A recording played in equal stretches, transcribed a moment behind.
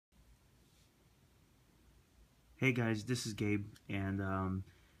Hey guys, this is Gabe, and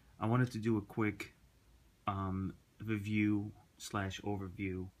I wanted to do a quick review slash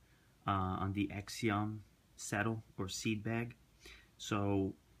overview on the Axiom saddle or seed bag.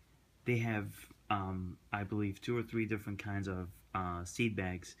 So they have, I believe, 2 or 3 different kinds of seed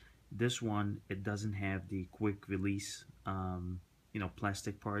bags. This one, it doesn't have the quick release,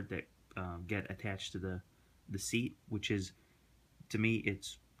 plastic part that get attached to the seat, which is, to me,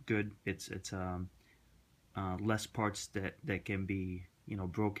 it's good. It's less parts that can be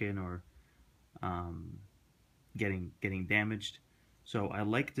broken or getting damaged. So I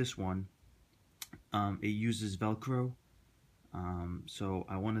like this one. It uses Velcro. So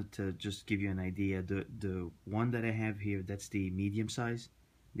I wanted to just give you an idea. The one that I have here, that's the medium size.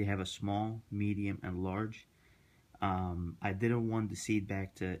 They have a small, medium, and large. I didn't want the seat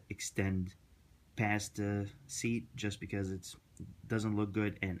bag to extend past the seat just because it doesn't look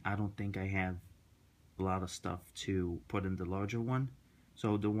good, and I don't think I have a lot of stuff to put in the larger one.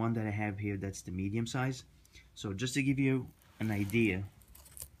 So the one that I have here, that's the medium size. So just to give you an idea,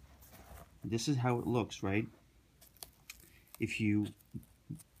 this is how it looks, right? If you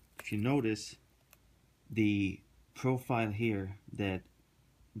notice, the profile here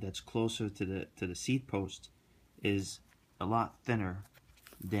that's closer to the seat post is a lot thinner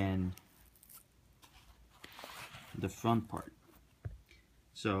than the front part.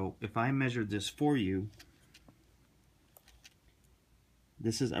 So if I measure this for you,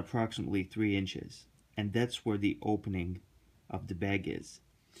 this is approximately 3 inches, and that's where the opening of the bag is.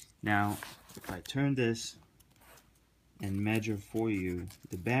 Now, if I turn this and measure for you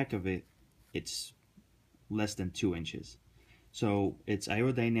the back of it, it's less than 2 inches. So it's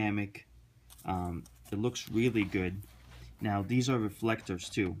aerodynamic. It looks really good. Now, these are reflectors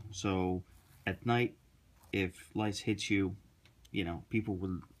too. So at night, if lights hit you, people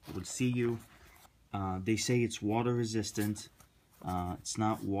would see you. They say it's water resistant. It's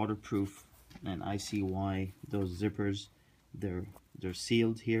not waterproof, and I see why those zippers they're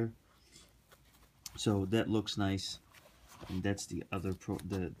sealed here. So that looks nice, and that's the other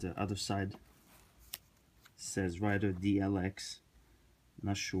the other side. Says Rider DLX.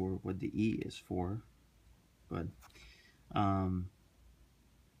 Not sure what the E is for, but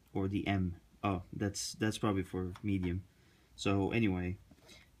or the M. Oh, that's probably for medium. So anyway,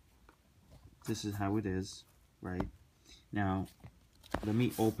 this is how it is, right? Now, let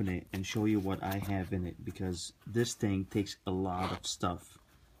me open it and show you what I have in it, because this thing takes a lot of stuff.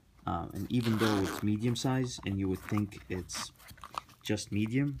 And even though it's medium size, and you would think it's just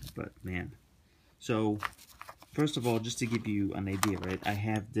medium, but man. So, first of all, just to give you an idea, right? I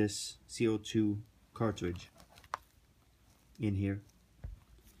have this CO2 cartridge in here.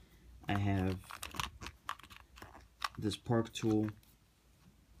 I have this Park Tool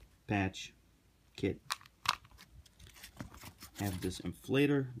patch kit. I have this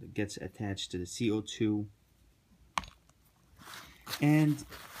inflator that gets attached to the CO2, and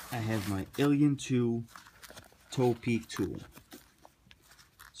I have my Alien 2 toe peak tool.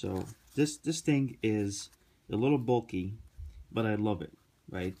 So this thing is a little bulky, but I love it,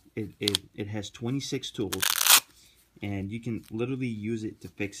 right? It has 26 tools, and you can literally use it to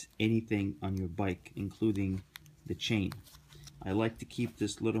fix anything on your bike, including the chain. I like to keep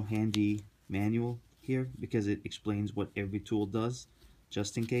this little handy manual here because it explains what every tool does,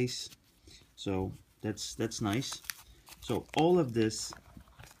 just in case. So that's nice. So all of this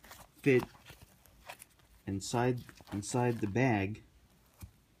fit inside the bag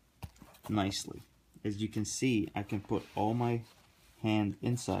nicely. As you can see, I can put all my hand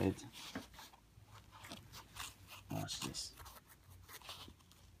inside. Watch this.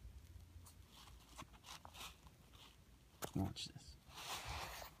 Watch this.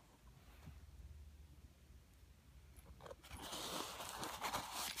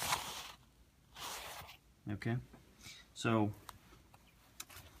 Okay, so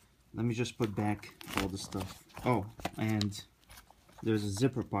let me just put back all the stuff. Oh, and there's a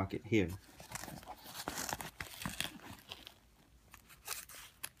zipper pocket here.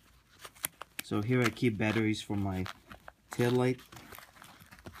 So here I keep batteries for my tail light.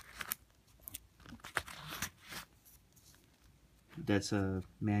 That's a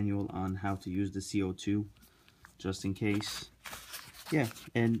manual on how to use the CO2, just in case. Yeah,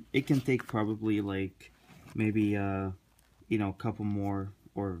 and it can take probably like maybe a couple more,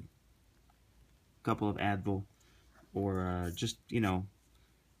 or a couple of Advil, or just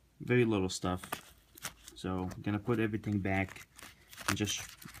very little stuff. So I'm gonna put everything back and just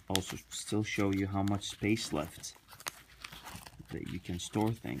also still show you how much space left that you can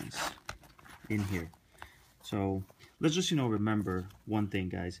store things in here. So let's just, remember one thing,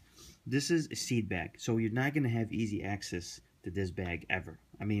 guys. This is a seed bag, so you're not going to have easy access to this bag ever.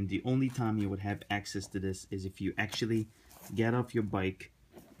 I mean, the only time you would have access to this is if you actually get off your bike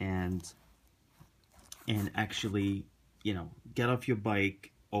and actually, get off your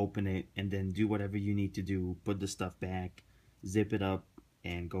bike, open it, and then do whatever you need to do, put the stuff back, zip it up,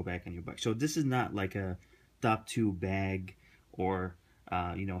 and go back on your bike. So this is not like a top 2 bag or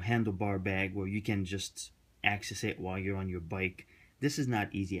handlebar bag where you can just access it while you're on your bike. This is not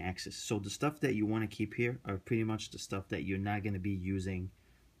easy access. So the stuff that you want to keep here are pretty much the stuff that you're not going to be using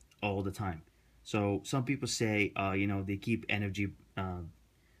all the time. So some people say, they keep energy,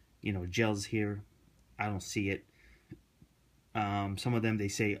 gels here. I don't see it. Some of them, they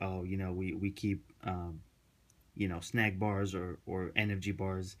say, oh, we keep, snack bars or energy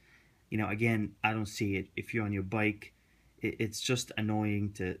bars. Again, I don't see it. If you're on your bike, it's just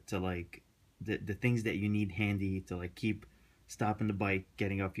annoying to like, the things that you need handy to like keep stopping the bike,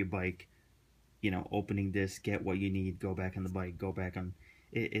 getting off your bike, opening this, get what you need, go back on the bike, go back on.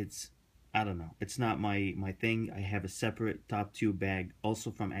 It's, I don't know. It's not my thing. I have a separate top 2 bag,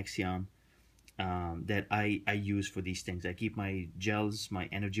 also from Axiom, that I use for these things. I keep my gels, my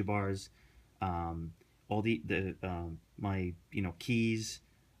energy bars, all my keys,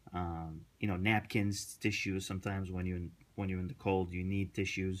 napkins, tissues. Sometimes when you're in the cold, you need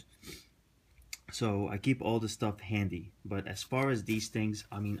tissues. So I keep all the stuff handy. But as far as these things,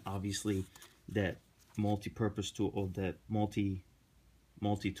 I mean, obviously that multi-purpose tool or that multi-tools,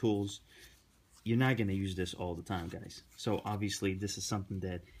 you're not going to use this all the time, guys. So obviously this is something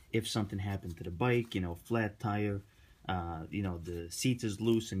that if something happened to the bike, flat tire, the seat is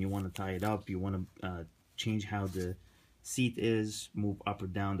loose and you want to tie it up, you want to change how the seat is, move up or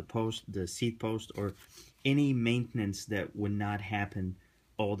down the seat post, or any maintenance that would not happen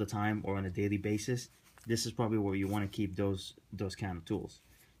all the time or on a daily basis, this is probably where you want to keep those kind of tools.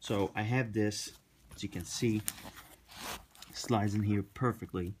 So I have this, as you can see, slides in here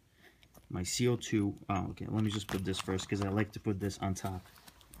perfectly. My CO2, okay, let me just put this first because I like to put this on top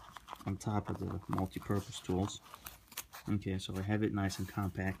of the multi-purpose tools. Okay, so I have it nice and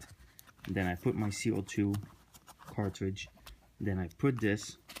compact. And then I put my CO2 cartridge. Then I put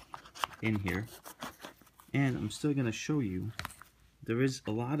this in here. And I'm still going to show you, there is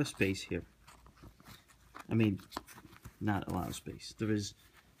a lot of space here. I mean, not a lot of space. There's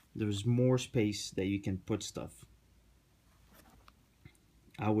more space that you can put stuff.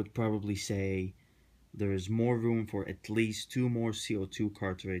 I would probably say there is more room for at least 2 more CO2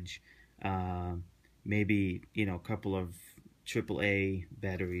 cartridge, maybe a couple of AAA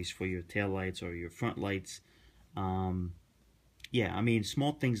batteries for your tail lights or your front lights. Yeah, I mean,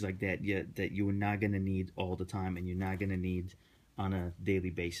 small things like that, yeah, that you're not gonna need all the time and you're not gonna need on a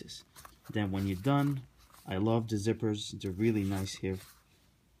daily basis. Then when you're done, I love the zippers. They're really nice here.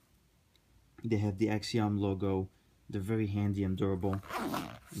 They have the Axiom logo. They're very handy and durable.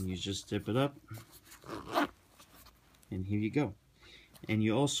 And you just zip it up. And here you go. And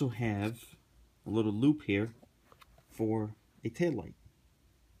you also have a little loop here for a tail light.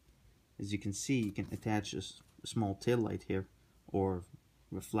 As you can see, you can attach a small tail light here or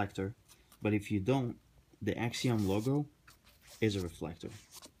reflector. But if you don't, the Axiom logo is a reflector.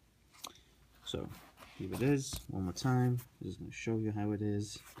 So here it is, one more time. I'm just going to show you how it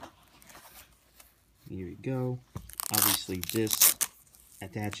is. Here we go. Obviously this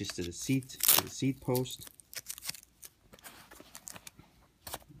attaches to the seat post.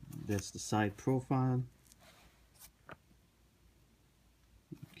 That's the side profile.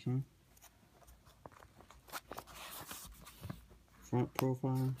 Okay. Front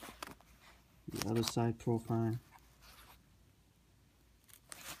profile. The other side profile.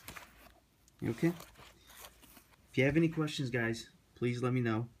 Okay. If you have any questions, guys, please let me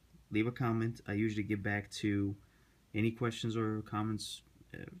know. Leave a comment. I usually get back to any questions or comments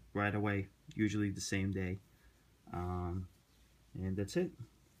right away, usually the same day. And that's it.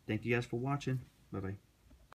 Thank you guys for watching. Bye-bye.